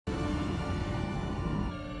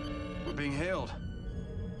We're being hailed.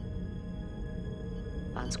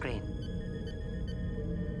 On screen.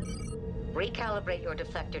 Recalibrate your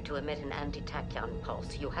deflector to emit an anti-tachyon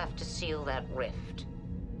pulse. You have to seal that rift.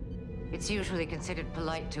 It's usually considered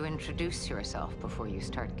polite to introduce yourself before you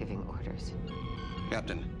start giving orders.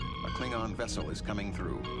 Captain, a Klingon vessel is coming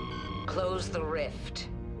through. Close the rift.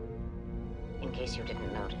 In case you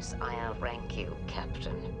didn't notice, I outrank you,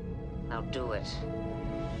 Captain. Now do it.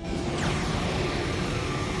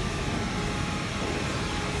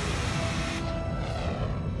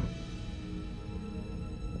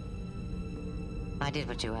 I did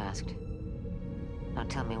what you asked. Now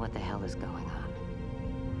tell me what the hell is going on.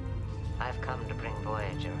 I've come to bring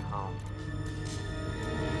Voyager home.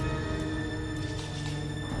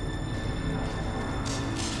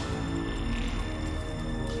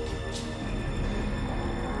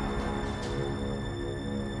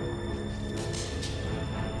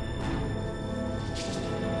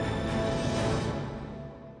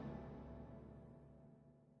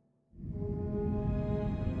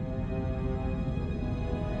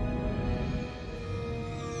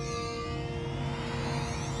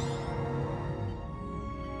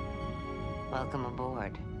 Welcome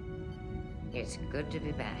aboard. It's good to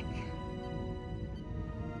be back.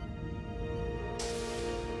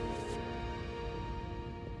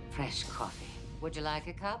 Fresh coffee. Would you like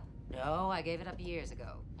a cup? No, I gave it up years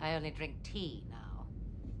ago. I only drink tea now.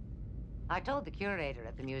 I told the curator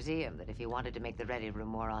at the museum that if he wanted to make the ready room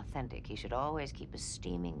more authentic, he should always keep a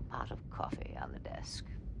steaming pot of coffee on the desk.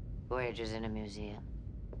 Voyager's in a museum.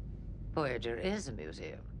 Voyager is a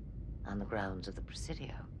museum on the grounds of the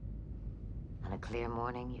Presidio. On a clear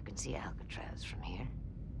morning, you can see Alcatraz from here.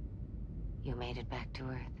 You made it back to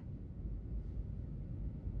Earth.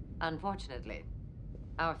 Unfortunately,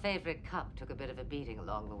 our favorite cup took a bit of a beating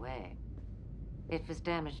along the way. It was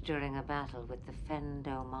damaged during a battle with the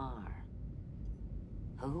Fendomar.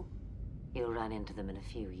 Who? You'll run into them in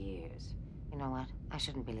a few years. You know what? I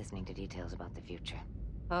shouldn't be listening to details about the future.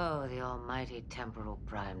 Oh, the almighty temporal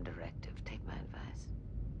prime directive. Take my advice.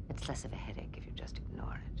 It's less of a headache if you just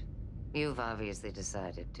ignore it. You've obviously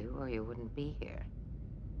decided to, or you wouldn't be here.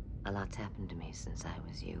 A lot's happened to me since I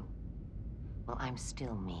was you. Well, I'm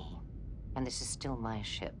still me. And this is still my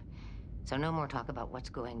ship. So no more talk about what's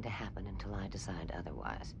going to happen until I decide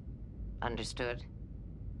otherwise. Understood?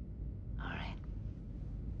 All right.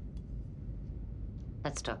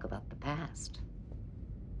 Let's talk about the past.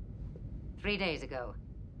 3 days ago,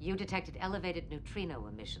 you detected elevated neutrino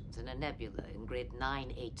emissions in a nebula in grid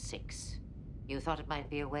 986. You thought it might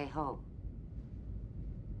be a way home.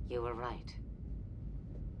 You were right.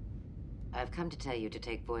 I've come to tell you to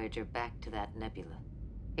take Voyager back to that nebula.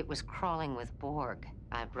 It was crawling with Borg.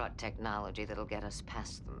 I brought technology that'll get us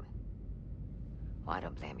past them. Well, I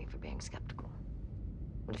don't blame you for being skeptical.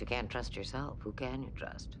 But if you can't trust yourself, who can you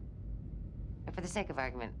trust? And for the sake of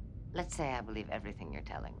argument, let's say I believe everything you're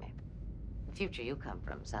telling me. The future you come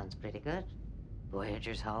from sounds pretty good.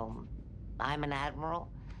 Voyager's home. I'm an admiral.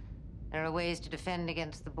 There are ways to defend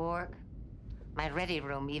against the Borg. My ready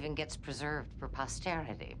room even gets preserved for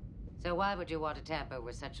posterity. So why would you want to tamper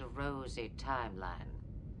with such a rosy timeline?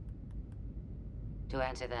 To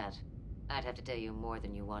answer that, I'd have to tell you more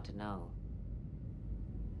than you want to know.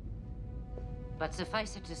 But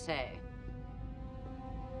suffice it to say,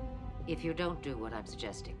 if you don't do what I'm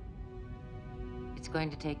suggesting, it's going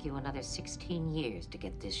to take you another 16 years to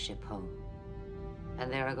get this ship home.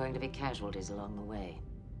 And there are going to be casualties along the way.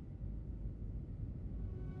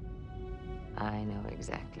 I know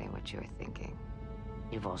exactly what you're thinking.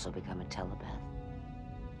 You've also become a telepath.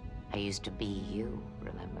 I used to be you,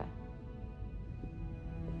 remember?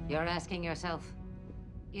 You're asking yourself,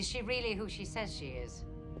 is she really who she says she is?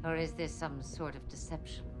 Or is this some sort of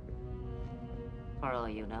deception? For all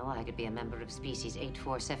you know, I could be a member of species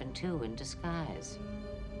 8472 in disguise.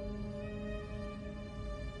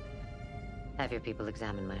 Have your people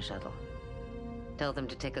examine my shuttle. Tell them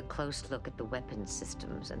to take a close look at the weapons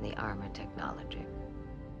systems and the armor technology.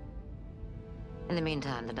 In the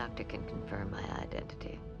meantime, the doctor can confirm my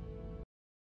identity.